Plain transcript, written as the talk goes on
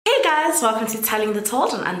guys, welcome to Telling the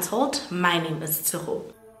Told and Untold. My name is Tsuho.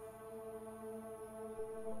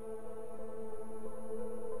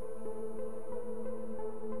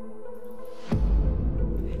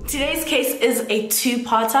 Today's case is a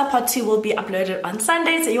two-parter. Part 2 will be uploaded on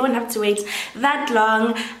Sunday, so you won't have to wait that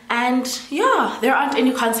long. And yeah, there aren't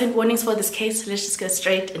any content warnings for this case, so let's just go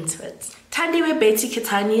straight into it. Tandiwe Betty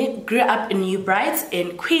Ketani grew up in New Bright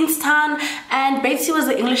in Queenstown, and Betty was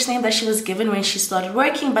the English name that she was given when she started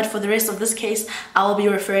working, but for the rest of this case, I will be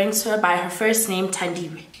referring to her by her first name,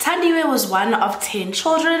 Tandiwe. Tandiwe was one of 10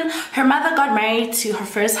 children. Her mother got married to her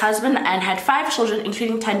first husband and had 5 children,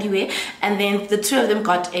 including Tandiwe, and then the 2 of them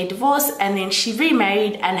got a divorce, and then she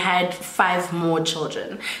remarried and had 5 more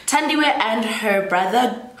children. Tandiwe and her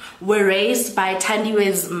brother were raised by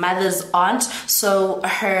Tandiwe's mother's aunt, so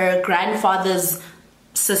her grandfather's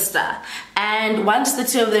sister. And once the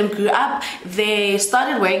 2 of them grew up, they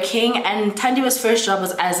started working, and Tandiwe's first job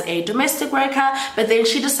was as a domestic worker, but then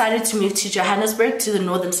she decided to move to Johannesburg, to the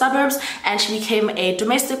northern suburbs, and she became a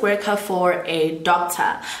domestic worker for a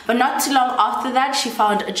doctor. But not too long after that, she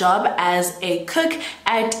found a job as a cook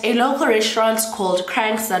at a local restaurant called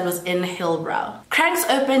Cranks that was in Hillbrow. Cranks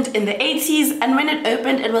opened in the 80s, and when it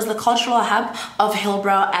opened, it was the cultural hub of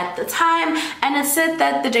Hillbrow at the time, and it said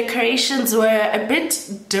that the decorations were a bit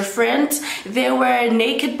different. There were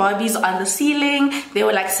naked Barbies on the ceiling, they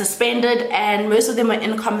were like suspended, and most of them were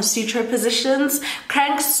in Kama Sutra positions.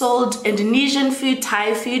 Cranks sold Indonesian food,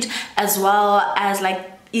 Thai food, as well as like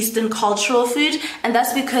Eastern cultural food, and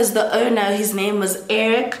that's because the owner, his name was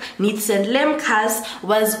Eric Nietzsche Lemkas,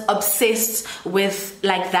 was obsessed with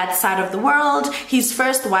like that side of the world. His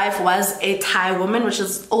first wife was a Thai woman, which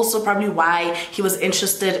is also probably why he was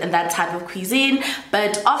interested in that type of cuisine.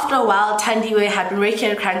 But after a while, Tandiwe had been working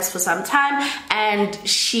at Cranks for some time, and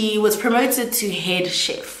she was promoted to head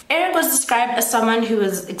chef. Eric was described as someone who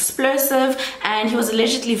was explosive, and he was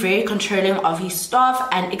allegedly very controlling of his staff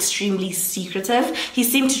and extremely secretive. He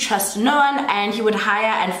seemed to trust no one, and he would hire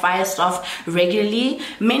and fire staff regularly.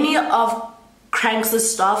 Many of Cranks'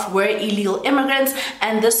 staff were illegal immigrants,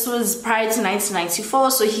 and this was prior to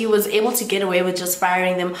 1994, so he was able to get away with just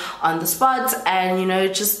firing them on the spot and, you know,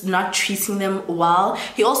 just not treating them well.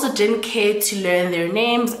 He also didn't care to learn their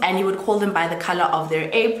names, and he would call them by the color of their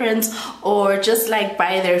aprons or just like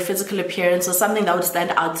by their physical appearance or something that would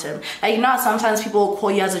stand out to him. Like, you know, sometimes people will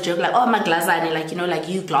call you as a joke, like, oh, my glazani, like, you know, like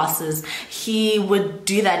you glasses. He would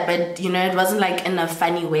do that, but, you know, it wasn't like in a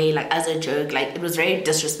funny way, like as a joke. Like, it was very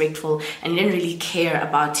disrespectful, and he didn't really care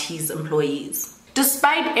about his employees.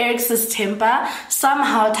 Despite Eric's temper,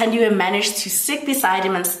 somehow Tandiwe managed to stick beside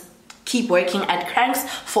him and keep working at Cranks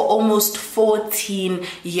for almost 14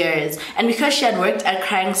 years. And because she had worked at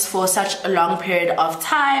Cranks for such a long period of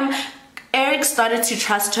time, Eric started to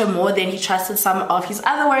trust her more than he trusted some of his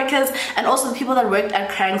other workers, and also the people that worked at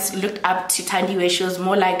Cranks looked up to Tandiwe. She was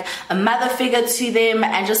more like a mother figure to them,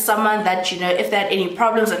 and just someone that, you know, if they had any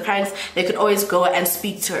problems at Cranks, they could always go and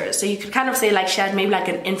speak to her. So you could kind of say like she had maybe like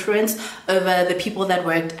an influence over the people that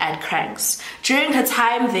worked at Cranks. During her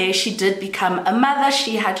time there, she did become a mother.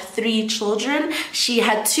 She had 3 children. She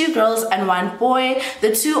had 2 girls and 1 boy.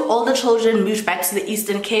 The 2 older children moved back to the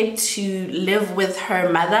Eastern Cape to live with her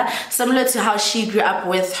mother, similar to how she grew up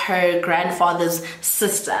with her grandfather's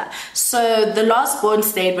sister. So the last born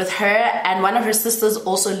stayed with her, and one of her sisters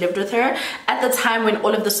also lived with her. At the time when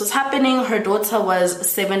all of this was happening, her daughter was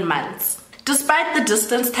 7 months. Despite the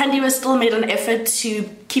distance, Tandiwe still made an effort to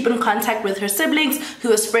keep in contact with her siblings, who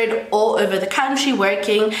were spread all over the country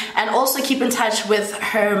working, and also keep in touch with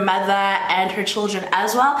her mother and her children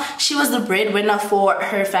as well. She was the breadwinner for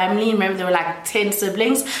her family. Remember, there were like 10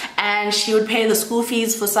 siblings, and she would pay the school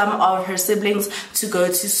fees for some of her siblings to go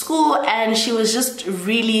to school, and she was just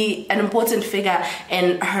really an important figure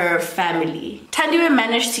in her family. Tandiwe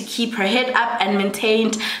managed to keep her head up and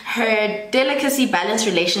maintained her delicately balanced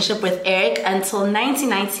relationship with Eric until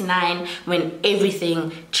 1999, when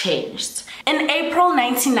everything changed. In April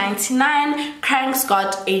 1999, Cranks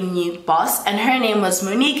got a new boss, and her name was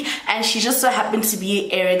Monique, and she just so happened to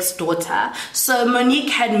be Eric's daughter. So Monique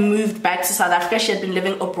had moved back to South Africa. She had been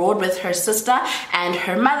living abroad with her sister and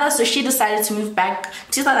her mother, so she decided to move back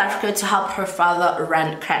to South Africa to help her father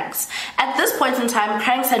run Cranks. At this point in time,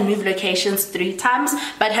 Cranks had moved locations 3 times,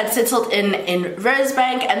 but had settled in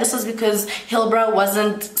Rosebank, and this was because Hillbrow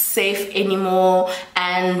wasn't safe anymore,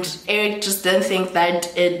 and Eric just didn't think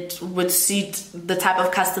that it would suit the type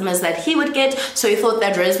of customers that he would get, so he thought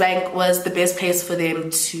that Rosebank was the best place for them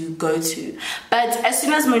to go to. But as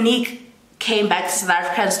soon as Monique came back to South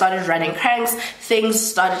Africa and started running Cranks, things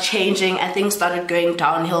started changing and things started going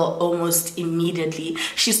downhill almost immediately.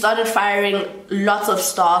 She started firing lots of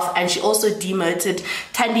staff, and she also demoted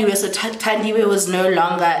Tandiwe. So Tandiwe was no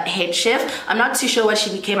longer head chef. I'm not too sure what she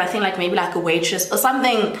became. I think like maybe like a waitress or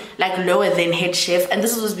something like lower than head chef. And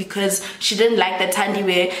this was because she didn't like that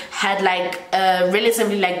Tandiwe had like a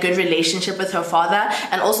relatively like good relationship with her father,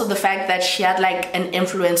 and also the fact that she had like an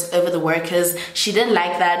influence over the workers. She didn't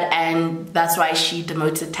like that, and that's why she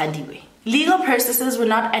demoted Tandiwe. Legal processes were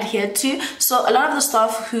not adhered to, so a lot of the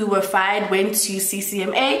staff who were fired went to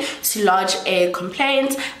CCMA to lodge a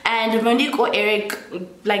complaint, and Monique or Eric,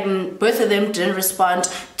 like both of them, didn't respond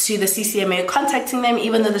to the CCMA contacting them,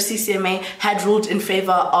 even though the CCMA had ruled in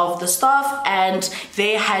favor of the staff and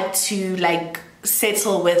they had to like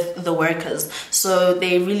settle with the workers, so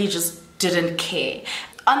they really just didn't care.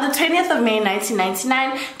 On the 20th of May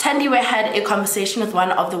 1999, Tandiwe had a conversation with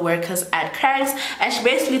one of the workers at Cranks, and she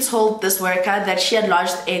basically told this worker that she had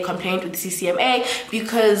lodged a complaint with CCMA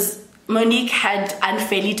because Monique had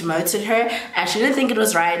unfairly demoted her and she didn't think it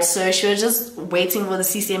was right, so she was just waiting for the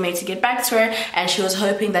CCMA to get back to her, and she was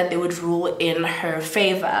hoping that they would rule in her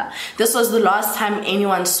favor. This was the last time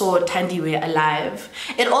anyone saw Tandiwe alive.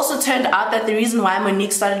 It also turned out that the reason why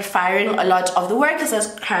Monique started firing a lot of the workers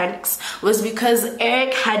as Cranks was because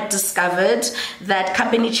Eric had discovered that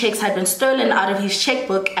company checks had been stolen out of his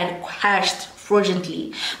checkbook and cashed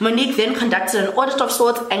fraudulently. Monique then conducted an audit of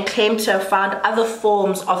sorts and claimed to have found other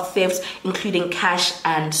forms of thefts, including cash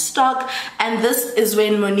and stock. And this is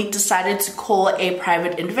when Monique decided to call a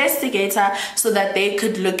private investigator so that they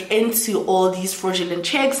could look into all these fraudulent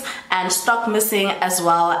checks and stock missing as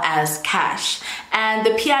well as cash. And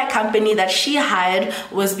the PI company that she hired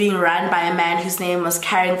was being run by a man whose name was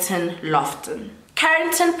Carrington Lofton.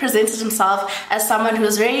 Carrington presented himself as someone who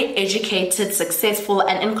was very educated, successful,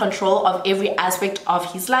 and in control of every aspect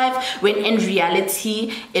of his life, when in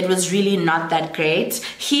reality, it was really not that great.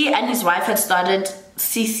 He and his wife had started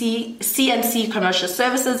C&C Commercial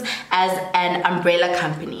Services as an umbrella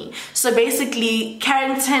company. So basically,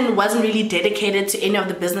 Carrington wasn't really dedicated to any of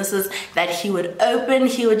the businesses that he would open.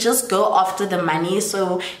 He would just go after the money.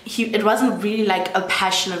 So it wasn't really like a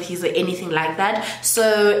passion of his or anything like that.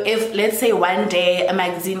 So if, let's say, one day a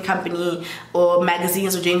magazine company or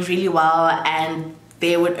magazines were doing really well and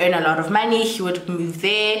they would earn a lot of money, he would move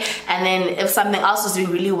there. And then if something else was doing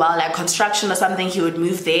really well, like construction or something, he would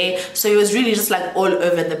move there. So he was really just like all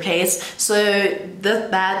over the place. So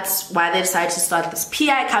that's why they decided to start this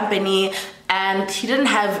PI company. And he didn't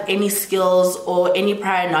have any skills or any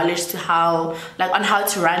prior knowledge to on how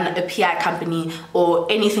to run a PI company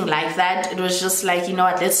or anything like that. It was just like, you know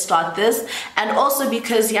what, let's start this. And also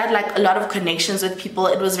because he had like a lot of connections with people,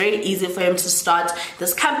 it was very easy for him to start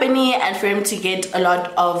this company and for him to get a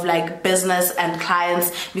lot of like business and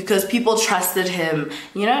clients because people trusted him.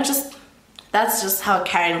 You know, that's just how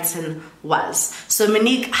Carrington was. So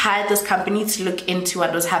Monique hired this company to look into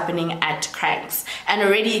what was happening at Cranks. And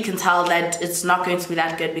already you can tell that it's not going to be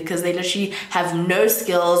that good because they literally have no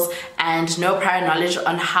skills and no prior knowledge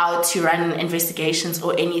on how to run investigations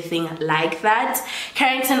or anything like that.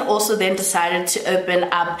 Carrington also then decided to open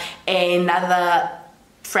up another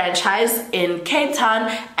franchise in Cape Town,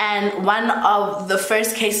 and one of the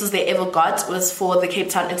first cases they ever got was for the Cape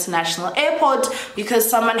Town International Airport because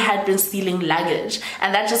someone had been stealing luggage.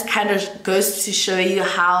 And that just kind of goes to show you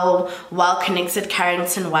how well connected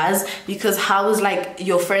Carrington was, because how was like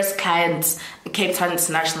your first client Cape Town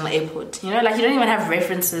International Airport? You know, like you don't even have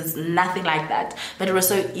references, nothing like that, but it was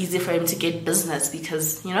so easy for him to get business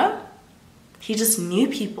because, you know, he just knew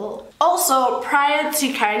people. Also, prior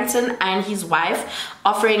to Carrington and his wife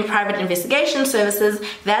offering private investigation services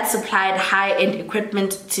that supplied high-end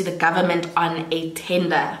equipment to the government on a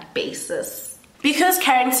tender basis. Because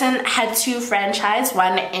Carrington had two franchises,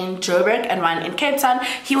 one in Joburg and one in Cape Town,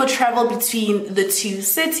 he would travel between the two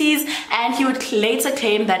cities, and he would later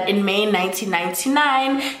claim that in May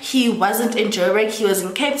 1999, he wasn't in Joburg, he was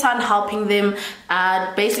in Cape Town helping them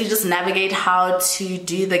basically just navigate how to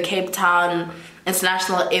do the Cape Town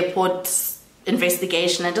International Airport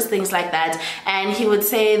investigation and just things like that. And he would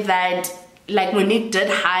say that like Monique did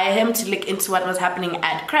hire him to look into what was happening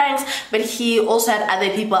at Cranks, but he also had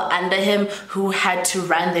other people under him who had to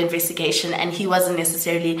run the investigation, and he wasn't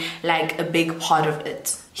necessarily like a big part of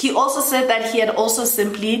it. He also said that he had also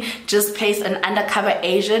simply just placed an undercover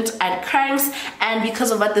agent at Cranks, and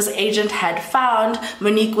because of what this agent had found,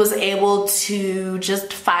 Monique was able to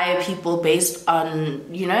just fire people based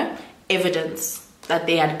on, you know, evidence that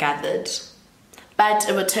they had gathered. But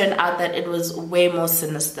it would turn out that it was way more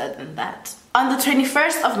sinister than that. On the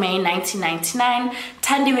 21st of May 1999,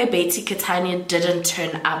 Tandiwe Betty Ketani didn't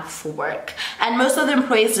turn up for work. And most of the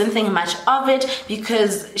employees didn't think much of it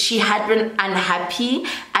because she had been unhappy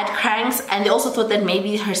at Cranks, and they also thought that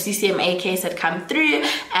maybe her CCMA case had come through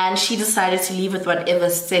and she decided to leave with whatever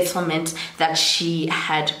settlement that she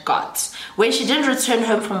had got. When she didn't return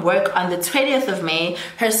home from work on the 20th of May,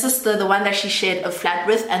 her sister, the one that she shared a flat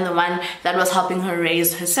with and the one that was helping her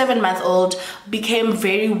raise her 7-month-old, became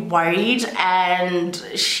very worried and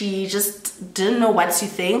she just didn't know what to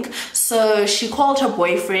think. So she called her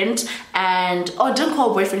boyfriend didn't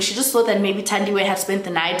call boyfriend, she just thought that maybe Tandiwe had spent the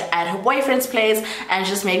night at her boyfriend's place and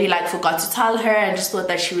just maybe like forgot to tell her and just thought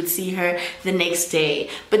that she would see her the next day.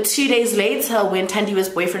 But 2 days later, when Tandiwe's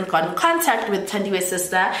boyfriend got in contact with Tandiwe's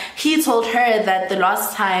sister, he told her that the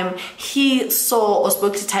last time he saw or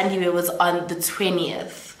spoke to Tandiwe was on the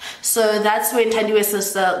 20th. So that's when Tandiwe's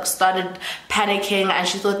sister started panicking and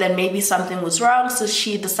she thought that maybe something was wrong. So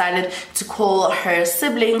she decided to call her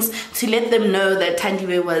siblings to let them know that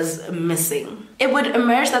Tandiwe was missing. It would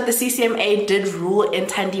emerge that the CCMA did rule in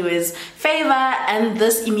Tandiwe's favor, and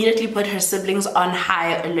this immediately put her siblings on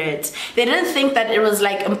high alert. They didn't think that it was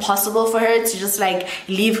like impossible for her to just like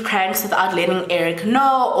leave Cranks without letting Eric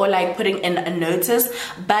know or like putting in a notice,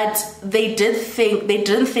 but they didn't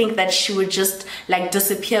think that she would just like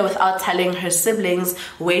disappear without telling her siblings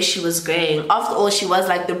where she was going. After all, she was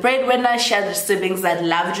like the breadwinner, she had siblings that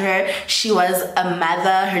loved her, she was a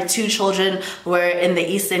mother, her 2 children were in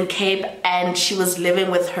the Eastern Cape, and she was living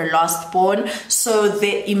with her last born. So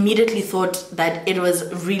they immediately thought that it was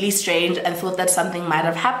really strange and thought that something might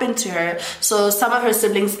have happened to her. So some of her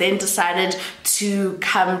siblings then decided to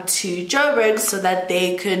come to Joburg so that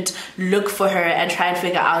they could look for her and try and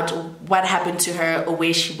figure out what happened to her or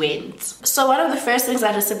where she went. So one of the first things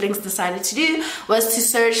that her siblings decided to do was to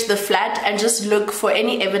search the flat and just look for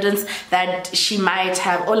any evidence that she might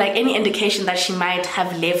have, or like any indication that she might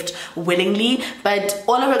have left willingly. But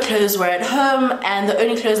all of her clothes were at home, and the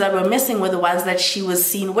only clothes that were missing were the ones that she was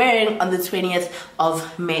seen wearing on the 20th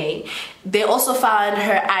of May. They also found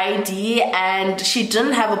her ID, and she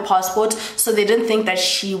didn't have a passport, so they didn't think that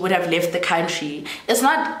she would have left the country. It's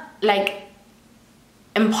not like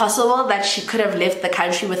impossible that she could have left the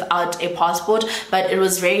country without a passport, but it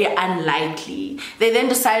was very unlikely. They then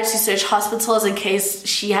decided to search hospitals in case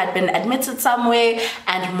she had been admitted somewhere,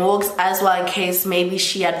 and morgues as well in case maybe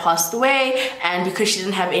she had passed away, and because she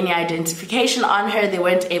didn't have any identification on her, they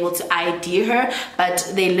weren't able to ID her,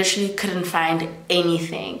 but they literally couldn't find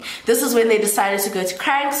anything. This is when they decided to go to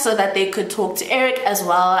Cranks so that they could talk to Eric as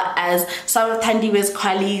well as some of Tandiwe's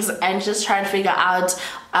colleagues and just try and figure out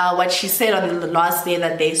what she said on the last day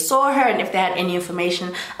that they saw her, and if they had any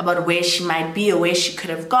information about where she might be or where she could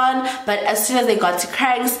have gone. But as soon as they got to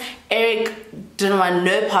Cranks, Eric didn't want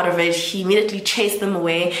no part of it. He immediately chased them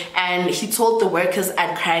away, and he told the workers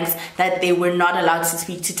at Cranks that they were not allowed to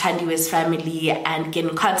speak to Tandiwe's family and get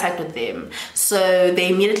in contact with them. So they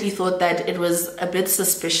immediately thought that it was a bit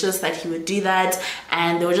suspicious that he would do that,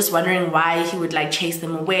 and they were just wondering why he would like chase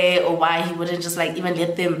them away, or why he wouldn't just like even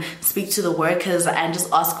let them speak to the workers and just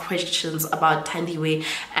ask questions about Tandiwe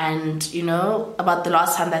and, you know, about the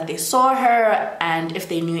last time that they saw her and if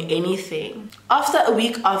they knew anything. After a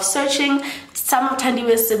week of searching, some of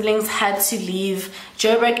Tandiwe's siblings had to leave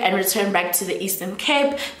Joburg and return back to the Eastern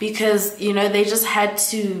Cape because, you know, they just had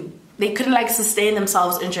to, they couldn't like sustain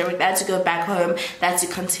themselves in Joburg. They had to go back home, they had to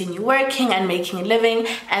continue working and making a living,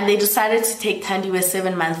 and they decided to take Tandiwe's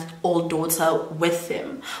 7-month-old daughter with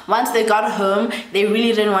them. Once they got home, they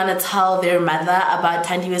really didn't want to tell their mother about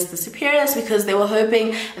Tandiwe's disappearance because they were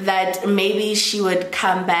hoping that maybe she would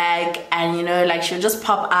come back and, you know, like she would just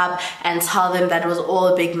pop up and tell them that it was all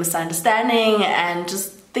a big misunderstanding and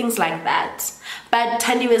just things like that. But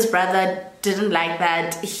Tandiwe's brother didn't like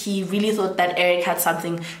that. He really thought that Eric had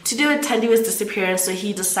something to do with Tandiwe's disappearance, so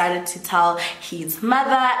he decided to tell his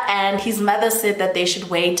mother, and his mother said that they should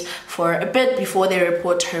wait for a bit before they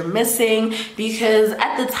report her missing, because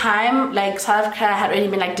at the time, like, South Africa had only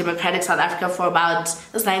been like democratic South Africa for about,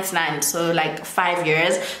 it was 99, so like 5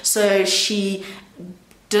 years. So she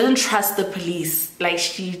didn't trust the police, like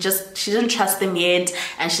she didn't trust them yet,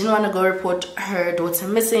 and she didn't want to go report her daughter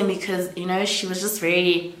missing because, you know, she was just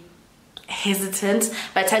very hesitant.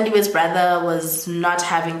 But Tandiwe's brother was not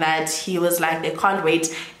having that. He was like, they can't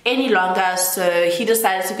wait any longer, so he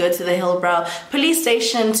decided to go to the Hillbrow police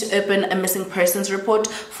station to open a missing persons report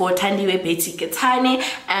for Tandiwe Betty Ketani,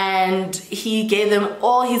 and he gave them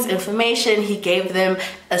all his information. He gave them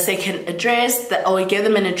a second address, or he gave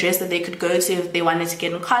them an address that they could go to if they wanted to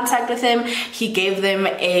get in contact with him. He gave them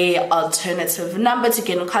a alternative number to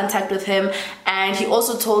get in contact with him, and he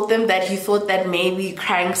also told them that he thought that maybe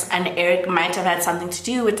Cranks and Eric might have had something to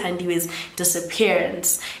do with Tandiwe's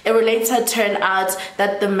disappearance. It would later turn out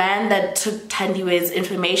that the man that took Tandiwe's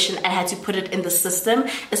information and had to put it in the system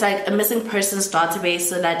is like a missing persons database,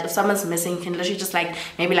 so that if someone's missing, you can literally just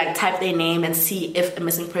maybe type their name and see if a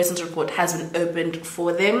missing persons report has been opened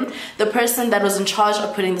for them. The person that was in charge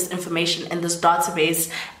of putting this information in this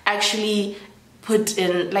database actually put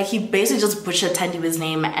in, he basically just butchered Tandiwe's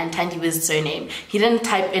name and Tandiwe's surname. He didn't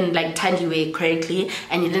type in Tandiwe correctly,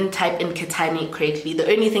 and he didn't type in Ketani correctly.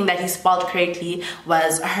 The only thing that he spelled correctly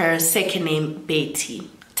was her second name, Betty.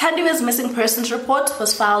 Tandiwe's missing persons report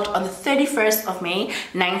was filed on the 31st of May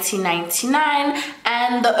 1999,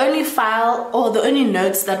 and the only file, or the only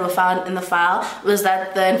notes that were found in the file, was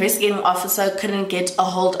that the investigating officer couldn't get a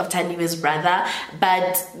hold of Tandiwe's brother,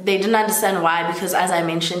 but they didn't understand why, because as I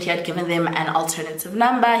mentioned, he had given them an alternative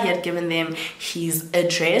number, he had given them his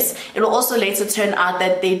address. It will also later turn out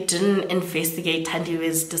that they didn't investigate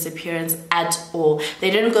Tandiwe's disappearance at all. They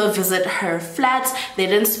didn't go visit her flat, they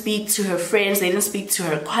didn't speak to her friends, they didn't speak to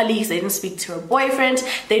her colleagues, they didn't speak to her boyfriend,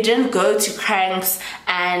 they didn't go to Cranks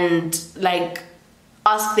and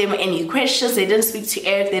ask them any questions, they didn't speak to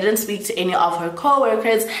Eric, they didn't speak to any of her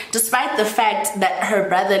co-workers, despite the fact that her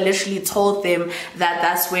brother literally told them that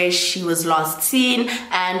that's where she was last seen,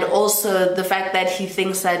 and also the fact that he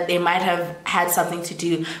thinks that they might have had something to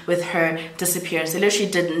do with her disappearance. They literally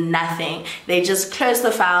did nothing. They just closed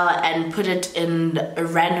the file and put it in a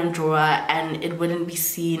random drawer, and it wouldn't be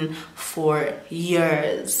seen for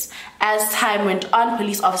years. As time went on,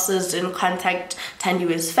 police officers didn't contact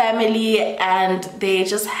Tandiwe's family, and they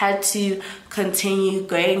just had to continue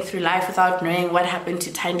going through life without knowing what happened to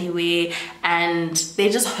Tandiwe, and they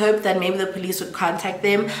just hoped that maybe the police would contact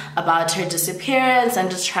them about her disappearance and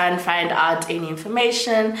just try and find out any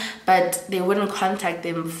information, but they wouldn't contact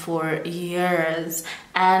them for years,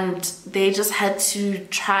 and they just had to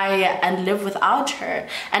try and live without her.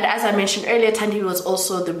 And as I mentioned earlier, Tandiwe was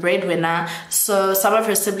also the breadwinner, so some of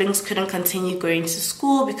her siblings couldn't continue going to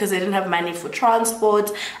school because they didn't have money for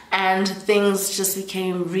transport, and things just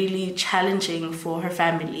became really challenging for her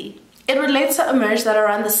family. It would later emerge that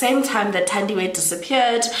around the same time that Tandiwe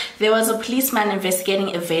disappeared, there was a policeman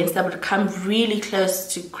investigating events that would come really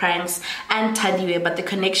close to Cranks and Tandiwe, but the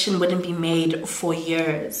connection wouldn't be made for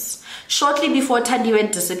years. Shortly before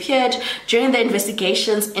Tandiwe disappeared, during the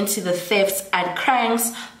investigations into the thefts at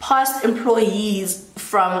Cranks, past employees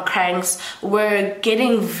from Cranks were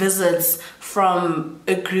getting visits from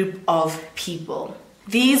a group of people.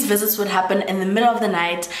 These visits would happen in the middle of the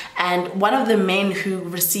night, and one of the men who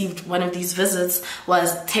received one of these visits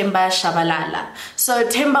was Themba Shabalala. So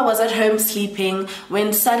Themba was at home sleeping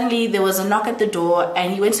when suddenly there was a knock at the door,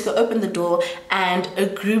 and he went to go open the door, and a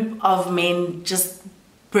group of men just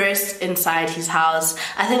burst inside his house.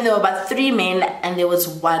 I think there were about 3 men and there was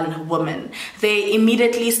 1 woman. They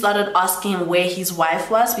immediately started asking him where his wife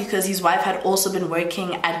was, because his wife had also been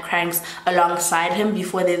working at Cranks alongside him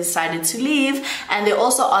before they decided to leave, and they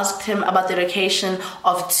also asked him about the location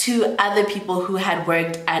of 2 other people who had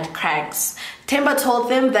worked at Cranks. Themba told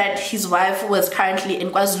them that his wife was currently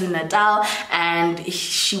in KwaZulu-Natal and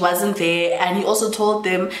she wasn't there, and he also told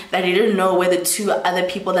them that he didn't know where the 2 other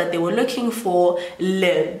people that they were looking for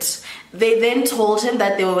lived. They then told him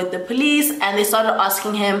that they were with the police, and they started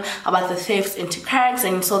asking him about the thefts into Cranks,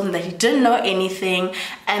 and he told them that he didn't know anything.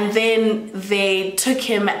 And then they took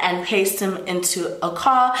him and placed him into a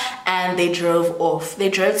car and they drove off. They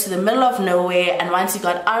drove to the middle of nowhere, and once he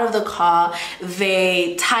got out of the car,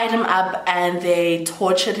 they tied him up and they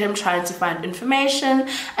tortured him trying to find information.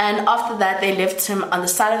 And after that, they left him on the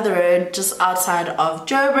side of the road just outside of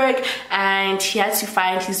Joburg, and he had to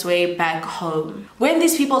find his way back home. When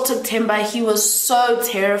these people took Themba, he was so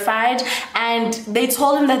terrified, and they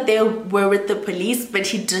told him that they were with the police, but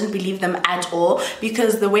he didn't believe them at all,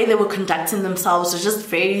 because the way they were conducting themselves was just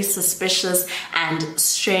very suspicious and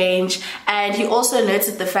strange. And he also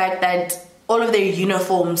noted the fact that all of their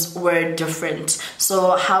uniforms were different.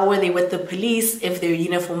 So how were they with the police if their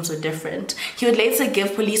uniforms were different? He would later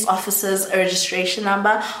give police officers a registration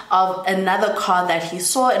number of another car that he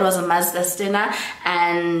saw. It was a Mazda Stena,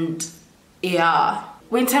 and yeah,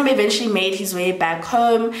 When Temba eventually made his way back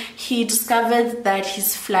home, he discovered that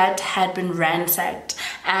his flat had been ransacked,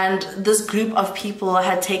 and this group of people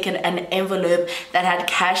had taken an envelope that had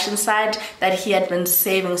cash inside that he had been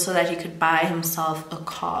saving so that he could buy himself a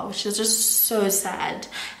car, which is just so sad.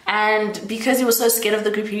 And because he was so scared of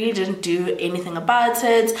the group, he really didn't do anything about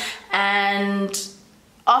it. And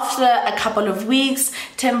after a couple of weeks,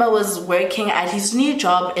 Temba was working at his new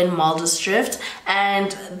job in Muldersdrift,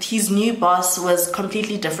 and his new boss was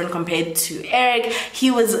completely different compared to Eric.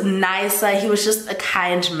 He was nicer, he was just a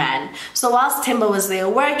kind man. So whilst Temba was there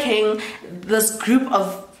working, this group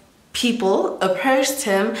of people approached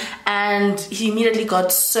him, and he immediately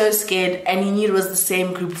got so scared, and he knew it was the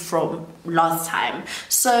same group from last time.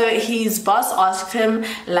 So his boss asked him,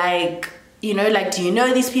 do you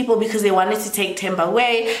know these people? Because they wanted to take Temba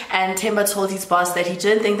away. And Temba told his boss that he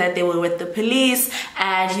didn't think that they were with the police,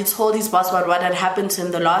 and he told his boss about what had happened to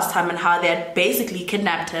him the last time and how they had basically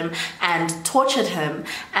kidnapped him and tortured him.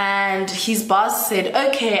 And his boss said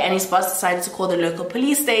okay, and his boss decided to call the local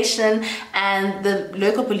police station, and the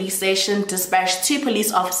local police station dispatched 2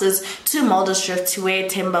 police officers to Muldersdrift, to where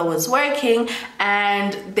Temba was working,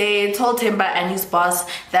 and they told Temba and his boss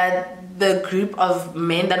that the group of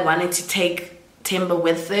men that wanted to take Temba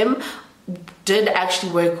with them did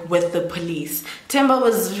actually work with the police. Temba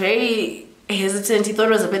was very hesitant. He thought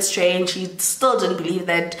it was a bit strange. He still didn't believe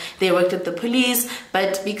that they worked with the police,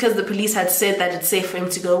 but because the police had said that it's safe for him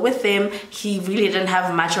to go with them, he really didn't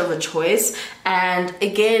have much of a choice. And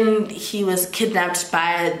again, he was kidnapped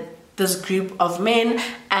by this group of men,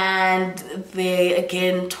 and they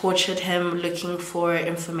again tortured him looking for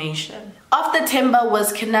information. After Temba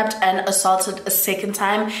was kidnapped and assaulted a second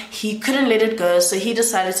time, he couldn't let it go, so he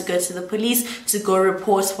decided to go to the police to go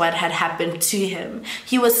report what had happened to him.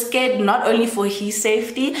 He was scared not only for his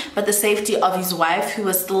safety, but the safety of his wife, who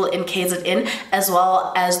was still in KZN, as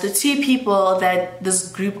well as the 2 people that this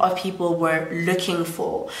group of people were looking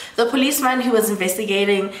for. The policeman who was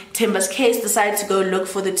investigating Temba's case decided to go look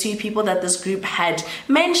for the 2 people that this group had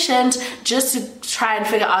mentioned, just to try and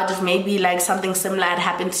figure out if maybe something similar had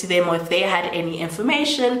happened to them, or if they had any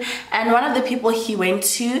information. And one of the people he went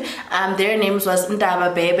to, their names was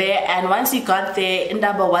Ndaba Bebe, and once he got there,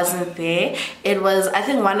 Ndaba wasn't there. It was, I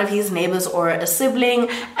think, one of his neighbors or a sibling,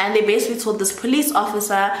 and they basically told this police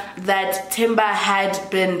officer that Temba had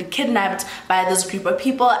been kidnapped by this group of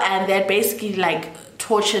people, and they had basically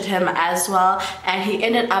tortured him as well, and he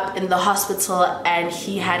ended up in the hospital, and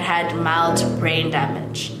he had mild brain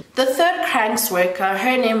damage. The third Cranks worker,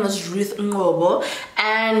 her name was Ruth Ngobo,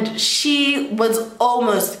 and she was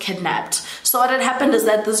almost kidnapped. So what had happened is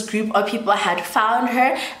that this group of people had found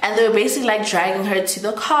her, and they were basically dragging her to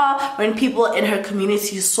the car when people in her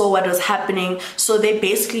community saw what was happening. So they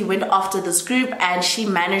basically went after this group, and she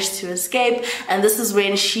managed to escape. And this is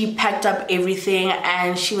when she packed up everything,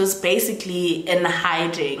 and she was basically in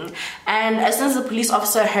hiding. And as soon as the police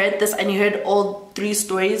officer heard this, and he heard all 3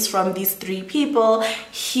 stories from these 3 people,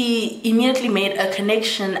 he immediately made a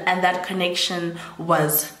connection, and that connection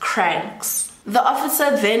was Cranks. The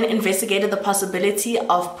officer then investigated the possibility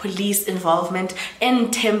of police involvement in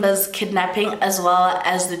Temba's kidnapping, as well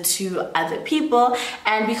as the 2 other people.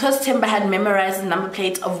 And because Temba had memorized the number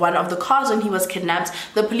plate of one of the cars when he was kidnapped,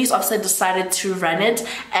 the police officer decided to run it,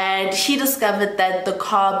 and he discovered that the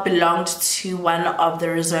car belonged to one of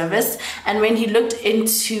the reservists. And when he looked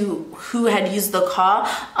into who had used the car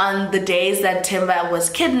on the days that Temba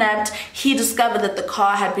was kidnapped, he discovered that the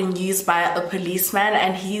car had been used by a policeman,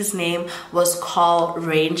 and his name was Carl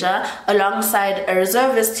Ranger, alongside a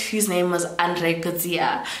reservist whose name was Andre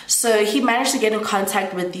Gazia. So he managed to get in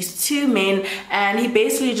contact with these 2 men, and he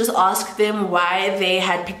basically just asked them why they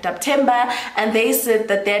had picked up Temba, and they said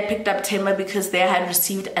that they had picked up Temba because they had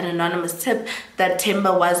received an anonymous tip that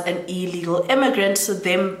Temba was an illegal immigrant, so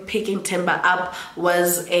them picking Temba up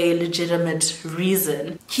was a legitimate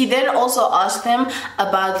reason. He then also asked them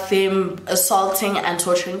about them assaulting and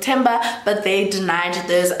torturing Temba, but they denied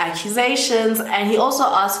those accusations. And he also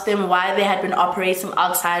asked them why they had been operating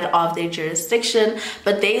outside of their jurisdiction,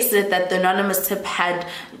 but they said that the anonymous tip had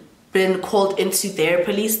been called into their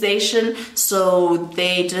police station, so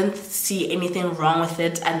they didn't see anything wrong with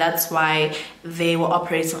it, and that's why they were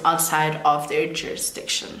operating outside of their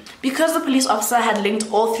jurisdiction. Because the police officer had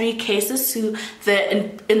linked all 3 cases to the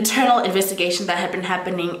internal investigation that had been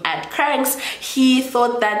happening at Cranks, he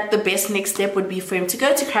thought that the best next step would be for him to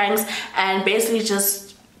go to Cranks and basically just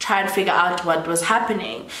try and figure out what was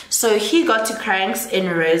happening. So he got to Cranks in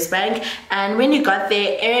Rosebank, and when he got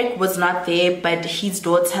there, Eric was not there, but his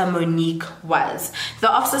daughter Monique was. The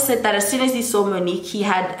officer said that as soon as he saw Monique, he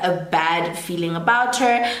had a bad feeling about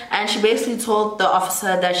her, and she basically told the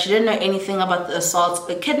officer that she didn't know anything about the assaults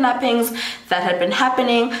or kidnappings that had been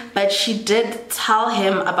happening, but she did tell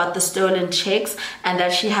him about the stolen checks and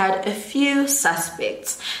that she had a few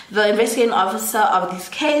suspects. The investigating officer of these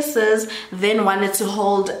cases then wanted to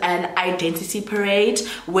hold an identity parade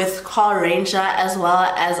with Carl Ranger as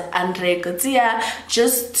well as Andre Gatia,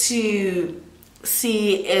 just to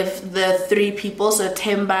see if the three people, so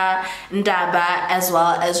Themba, Ndaba as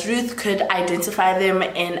well as Ruth, could identify them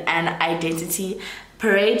in an identity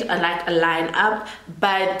parade, like a lineup.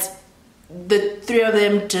 But the three of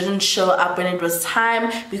them didn't show up when it was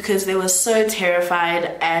time because they were so terrified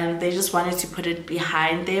and they just wanted to put it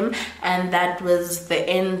behind them. And that was the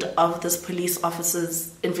end of this police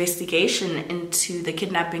officer's investigation into the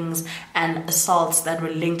kidnappings and assaults that were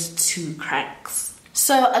linked to Cranks.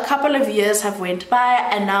 So a couple of years have went by,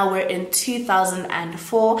 and now we're in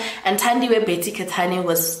 2004, and Tandiwe Betty Ketani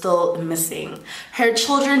was still missing. Her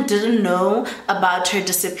children didn't know about her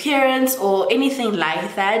disappearance or anything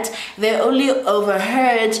like that. They only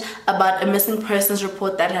overheard about a missing persons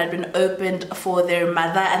report that had been opened for their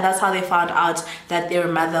mother, and that's how they found out that their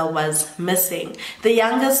mother was missing. The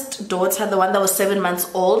youngest daughter, the one that was 7 months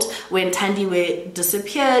old when Tandiwe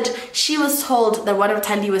disappeared, she was told that one of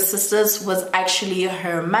Tandiwe's sisters was actually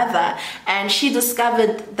her mother, and she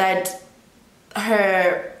discovered that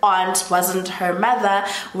her aunt wasn't her mother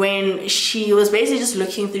when she was basically just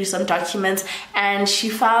looking through some documents, and she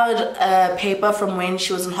found a paper from when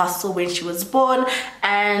she was in hospital when she was born,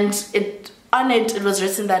 and on it was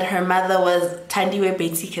written that her mother was Tandiwe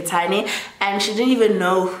Betty Ketani, and she didn't even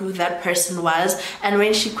know who that person was. And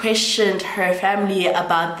when she questioned her family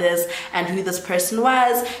about this and who this person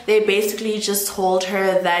was, they basically just told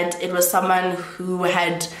her that it was someone who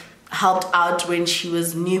had helped out when she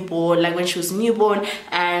was newborn,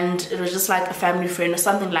 and it was just like a family friend or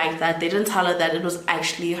something like that. They didn't tell her that it was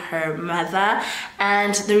actually her mother.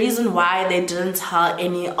 And the reason why they didn't tell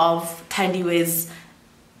any of Tandiwe's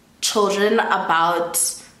children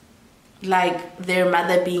about like their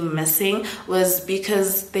mother being missing was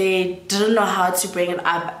because they didn't know how to bring it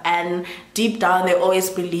up, and deep down they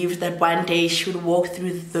always believed that one day she would walk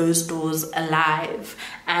through those doors alive,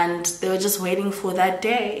 and they were just waiting for that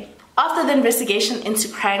day. After the investigation into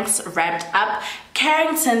Cranks wrapped up,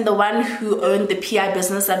 Carrington, the one who owned the PI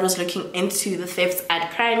business that was looking into the thefts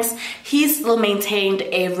at Cranks, he still maintained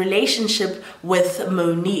a relationship with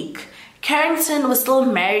Monique. Carrington was still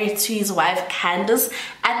married to his wife Candace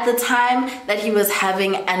at the time that he was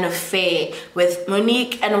having an affair with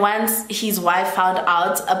Monique, and once his wife found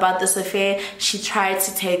out about this affair, she tried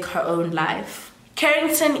to take her own life.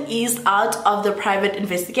 Carrington eased out of the private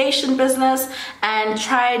investigation business and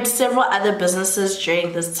tried several other businesses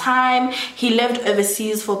during this time. He lived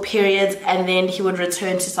overseas for periods and then he would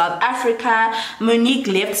return to South Africa. Monique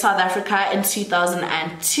left South Africa in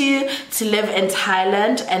 2002 to live in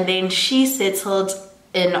Thailand, and then she settled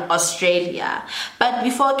in Australia. But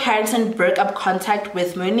before Carrington broke up contact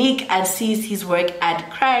with Monique and ceased his work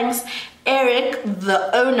at Cranks, Eric,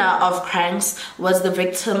 the owner of Cranks, was the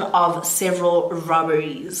victim of several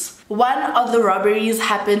robberies. One of the robberies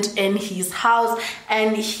happened in his house,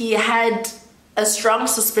 and he had a strong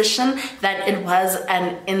suspicion that it was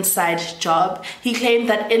an inside job. He claimed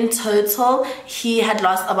that in total he had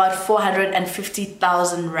lost about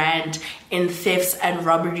 450,000 rand in thefts and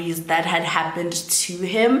robberies that had happened to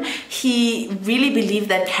him. He really believed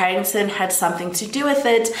that Carrington had something to do with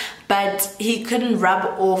it, but he couldn't rub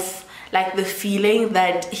off like the feeling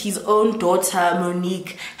that his own daughter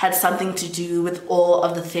Monique had something to do with all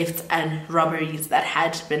of the thefts and robberies that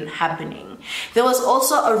had been happening. There was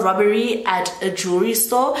also a robbery at a jewelry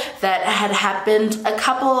store that had happened a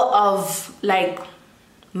couple of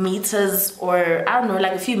meters, or I don't know,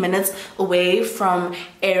 like a few minutes away from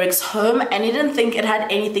Eric's home, and he didn't think it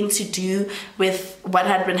had anything to do with what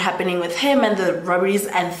had been happening with him and the robberies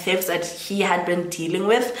and thefts that he had been dealing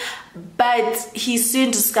with. But he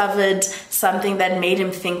soon discovered something that made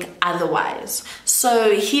him think otherwise.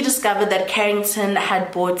 So he discovered that Carrington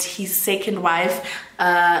had bought his second wife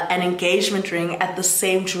an engagement ring at the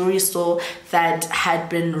same jewelry store that had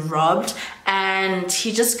been robbed, and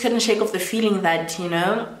he just couldn't shake off the feeling that,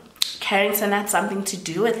 Carrington had something to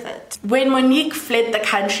do with it. When Monique fled the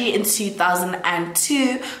country in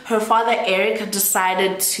 2002, her father Eric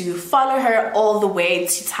decided to follow her all the way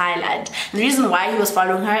to Thailand. The reason why he was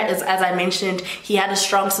following her is, as I mentioned, he had a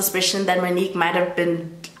strong suspicion that Monique might have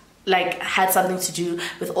been like had something to do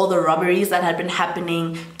with all the robberies that had been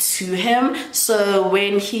happening to him. So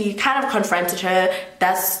when he kind of confronted her,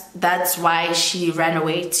 that's why she ran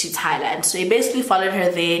away to Thailand. So he basically followed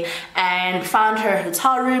her there and found her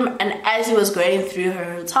hotel room, and as he was going through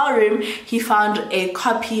her hotel room, he found a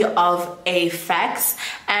copy of a fax,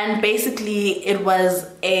 and basically it was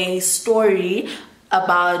a story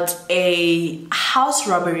about a house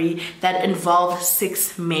robbery that involved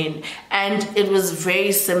 6 men, and it was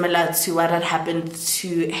very similar to what had happened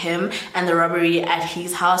to him and the robbery at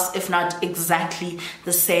his house, if not exactly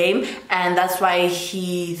the same. And that's why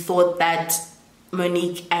he thought that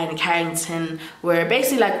Monique and Carrington were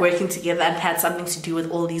basically like working together and had something to do with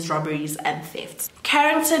all these robberies and thefts.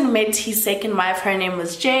 Carrington met his second wife, her name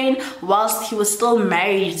was Jane, whilst he was still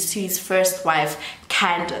married to his first wife,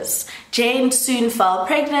 Candace. Jane soon fell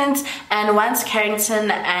pregnant, and once Carrington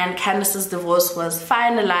and Candace's divorce was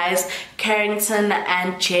finalized, Carrington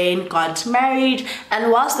and Jane got married.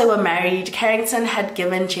 And whilst they were married, Carrington had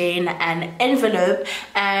given Jane an envelope,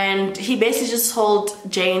 and he basically just told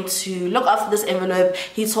Jane to look after this envelope.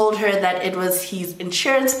 He told her that it was his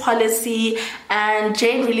insurance policy, and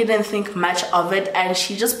Jane really didn't think much of it, and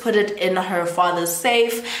she just put it in her father's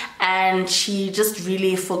safe, and she just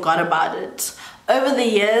really forgot about it. Over the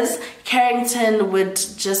years, Carrington would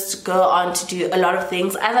just go on to do a lot of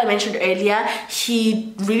things. As I mentioned earlier,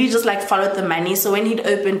 he really just like followed the money. So when he'd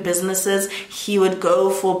open businesses, he would go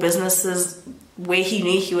for businesses where he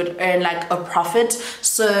knew he would earn like a profit.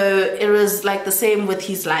 So it was like the same with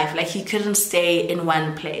his life, like he couldn't stay in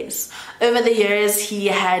one place. Over the years, he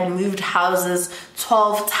had moved houses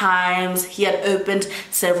 12 times, he had opened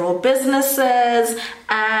several businesses,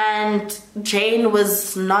 and Jane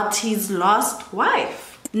was not his last wife.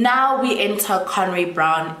 Now we enter Conway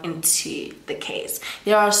Brown into the case.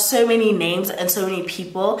 There are so many names and so many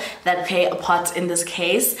people that play a part in this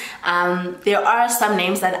case. There are some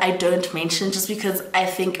names that I don't mention just because I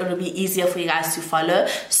think it will be easier for you guys to follow.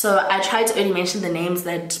 So I try to only mention the names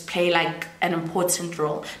that play like an important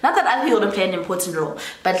role. Not that other people don't play an important role,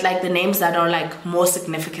 but like the names that are like more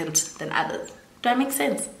significant than others. Does that make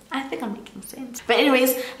sense? I think I'm making sense. But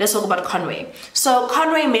anyways, let's talk about Conway. So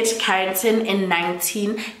Conway met Carrington in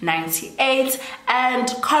 1998, and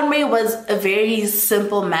Conway was a very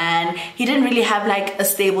simple man. He didn't really have like a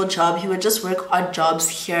stable job. He would just work odd jobs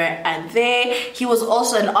here and there. He was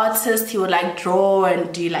also an artist. He would like draw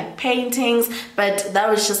and do like paintings, but that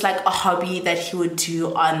was just like a hobby that he would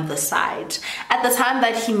do on the side. At the time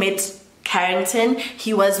that he met Carrington,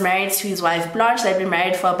 he was married to his wife Blanche. They'd been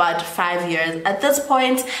married for about 5 years at this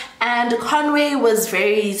point, and Conway was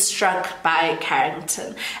very struck by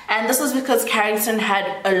Carrington. And this was because Carrington had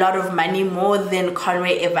a lot of money, more than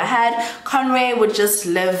Conway ever had. Conway would just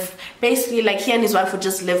live, basically like he and his wife would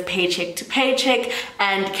just live paycheck to paycheck,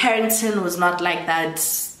 and Carrington was not like that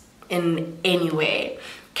in any way.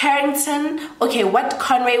 What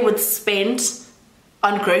Conway would spend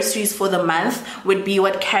on groceries for the month would be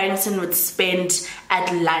what Carrington would spend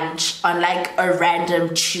at lunch on like a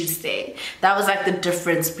random Tuesday. That was like the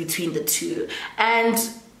difference between the two. And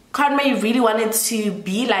Conway really wanted to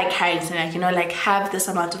be like Carrington, like, you know, like have this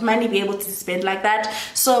amount of money, be able to spend like that.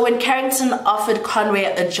 So when Carrington offered Conway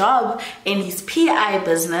a job in his PI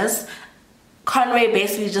business, Conway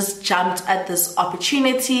basically just jumped at this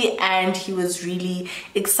opportunity, and he was really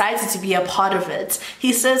excited to be a part of it.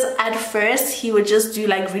 He says at first he would just do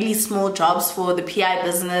like really small jobs for the PI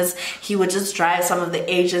business. He would just drive some of the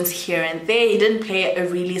agents here and there. He didn't play a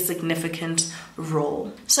really significant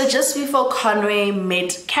role. So just before Conway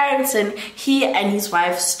met Carrington, he and his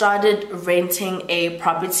wife started renting a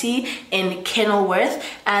property in Kenilworth,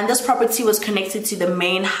 and this property was connected to the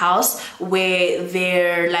main house where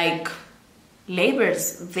they're like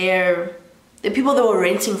laborers, the people they were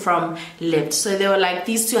renting from lived. So they were like,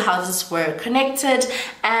 these two houses were connected,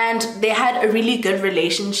 and they had a really good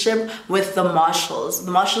relationship with the Marshalls.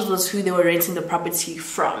 The Marshalls was who they were renting the property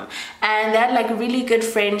from, and they had like a really good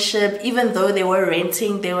friendship. Even though they were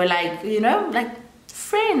renting, they were like, you know, like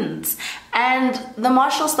friends. And the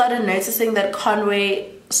Marshalls started noticing that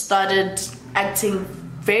Conway started acting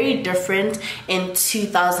very different in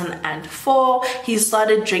 2004. He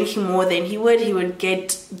started drinking more than he would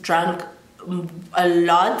get drunk a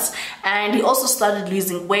lot, and he also started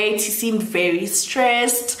losing weight. He seemed very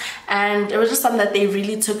stressed, and it was just something that they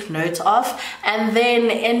really took note of. And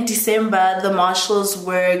then in December, the Marshalls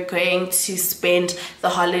were going to spend the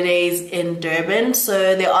holidays in Durban,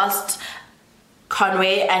 so they asked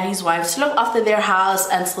Conway and his wife to look after their house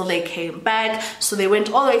until they came back. So they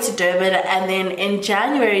went all the way to Durban, and then in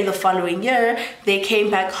January the following year they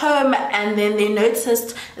came back home, and then they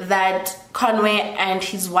noticed that Conway and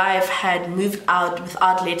his wife had moved out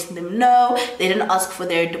without letting them know. They didn't ask for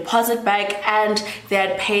their deposit back, and they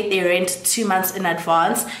had paid their rent 2 months in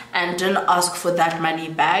advance and didn't ask for that money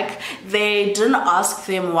back. They didn't ask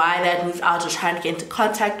them why they had moved out or trying to get into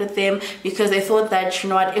contact with them, because they thought that, you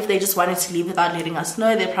know what, if they just wanted to leave without letting us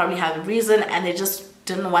know, they probably have a reason, and they just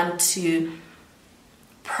didn't want to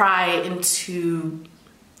pry into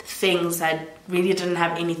things that really didn't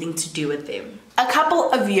have anything to do with them. A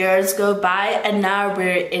couple of years go by, and now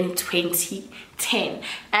we're in 2010,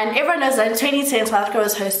 and everyone knows that in 2010 South Africa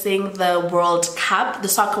was hosting the World Cup, the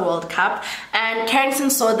Soccer World Cup, and Carrington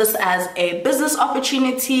saw this as a business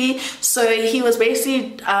opportunity. So he was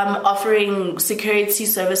basically offering security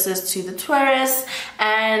services to the tourists,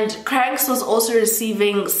 and Cranks was also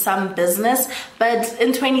receiving some business. But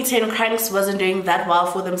in 2010, Cranks wasn't doing that well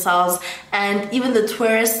for themselves, and even the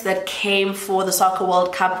tourists that came for the Soccer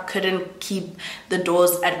World Cup couldn't keep the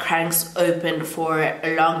doors at Cranks open for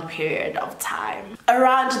a long period of time.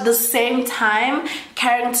 Around the same time,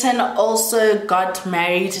 Carrington also got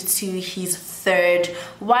married to his third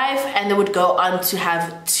wife, and they would go on to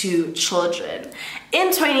have 2 children.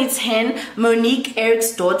 In 2010, Monique,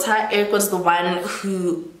 Eric's daughter, Eric was the one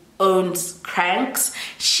who owns Cranks.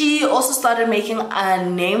 She also started making a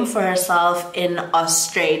name for herself in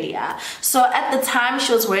Australia. So at the time,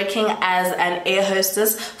 she was working as an air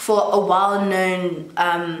hostess for a well-known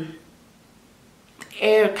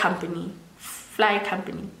flight company,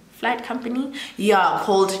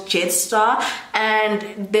 called Jetstar.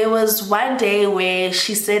 And there was one day where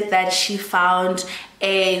she said that she found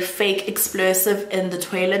a fake explosive in the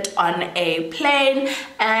toilet on a plane,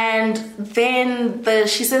 and then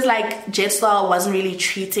she says like Jetstar wasn't really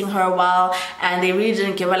treating her well, and they really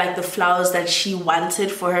didn't give her like the flowers that she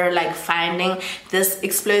wanted for her like finding this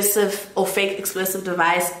explosive or fake explosive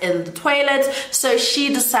device in the toilet. So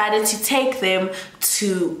she decided to take them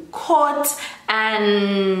to court,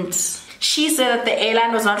 and she said that the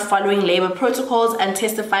airline was not following labor protocols and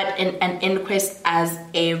testified in an inquest as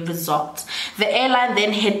a result. The airline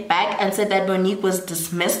then hit back and said that Monique was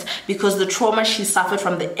dismissed because the trauma she suffered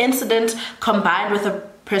from the incident, combined with a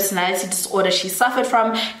personality disorder she suffered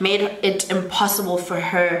from, made it impossible for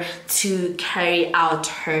her to carry out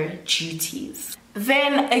her duties.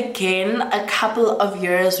 Then again, a couple of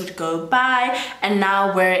years would go by, and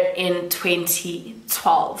now we're in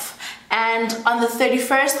 2012. And on the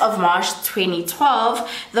 31st of March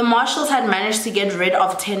 2012, the marshals had managed to get rid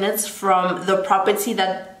of tenants from the property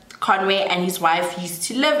that Conway and his wife used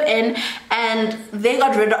to live in, and they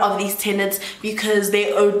got rid of these tenants because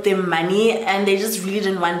they owed them money and they just really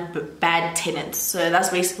didn't want bad tenants. So that's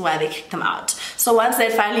basically why they kicked them out. So once they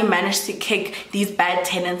finally managed to kick these bad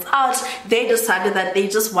tenants out, they decided that they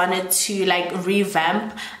just wanted to like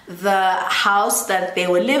revamp the house that they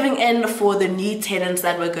were living in for the new tenants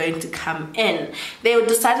that were going to come in. They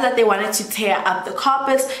decided that they wanted to tear up the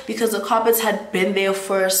carpets because the carpets had been there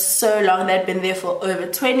for so long. They'd been there for over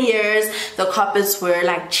 20 years. The carpets were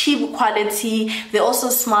like cheap quality. They also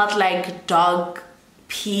smelled like dog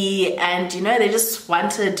pee, and you know, they just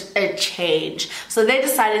wanted a change. So they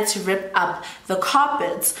decided to rip up the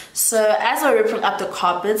carpets. So as they were ripping up the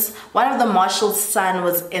carpets, one of the marshal's son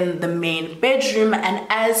was in the main bedroom, and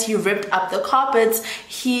as he ripped up the carpets,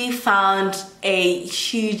 he found a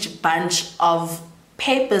huge bunch of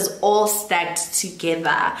papers all stacked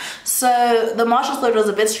together. So the marshals thought it was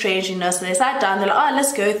a bit strange, you know, so they sat down, they're like, oh,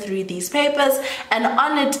 let's go through these papers, and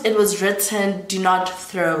on it was written, do not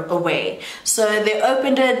throw away. So they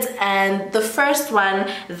opened it, and the first one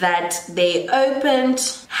that they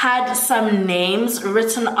opened had some names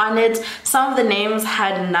written on it. Some of the names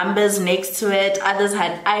had numbers next to it, others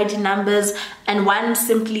had ID numbers, and one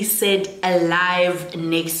simply said alive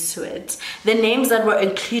next to it. The names that were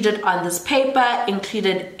included on this paper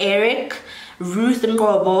included Eric, Ruth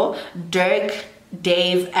Ngobo, Dirk,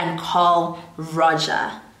 Dave, and Carl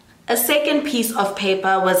Roger. A second piece of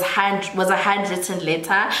paper was a handwritten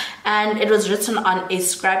letter, and it was written on a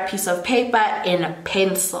scrap piece of paper in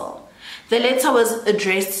pencil. The letter was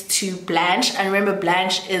addressed to Blanche, and remember,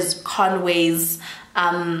 Blanche is Conway's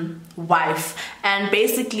wife, and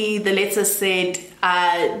basically the letter said,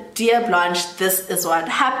 dear Blanche, this is what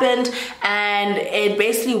happened, and it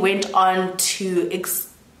basically went on to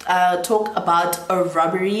talk about a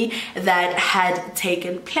robbery that had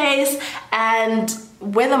taken place. And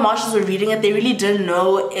when the marshals were reading it, they really didn't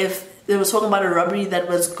know if they were talking about a robbery that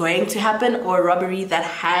was going to happen or a robbery that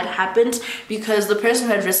had happened, because the person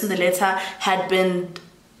who had written the letter had been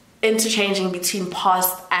interchanging between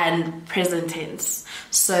past and present tense.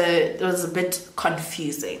 So it was a bit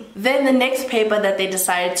confusing. Then the next paper that they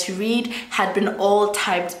decided to read had been all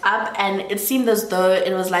typed up, and it seemed as though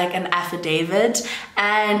it was like an affidavit,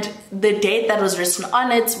 and the date that was written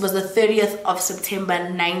on it was the 30th of September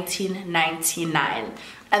 1999.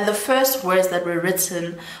 And the first words that were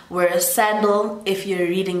written were, "Sandal, if you're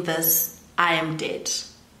reading this, I am dead."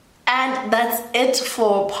 And that's it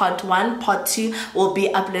for part 1. Part 2 will be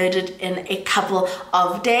uploaded in a couple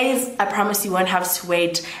of days. I promise you won't have to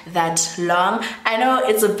wait that long. I know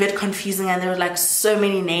it's a bit confusing and there were like so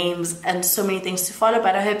many names and so many things to follow,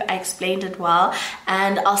 but I hope I explained it well.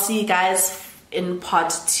 And I'll see you guys in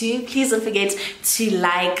part 2. Please don't forget to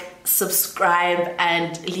like, subscribe,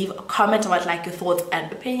 and leave a comment about like your thoughts and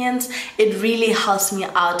opinions. It really helps me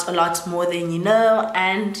out a lot more than you know.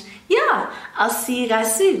 And yeah, I'll see you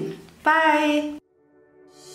guys soon. Bye.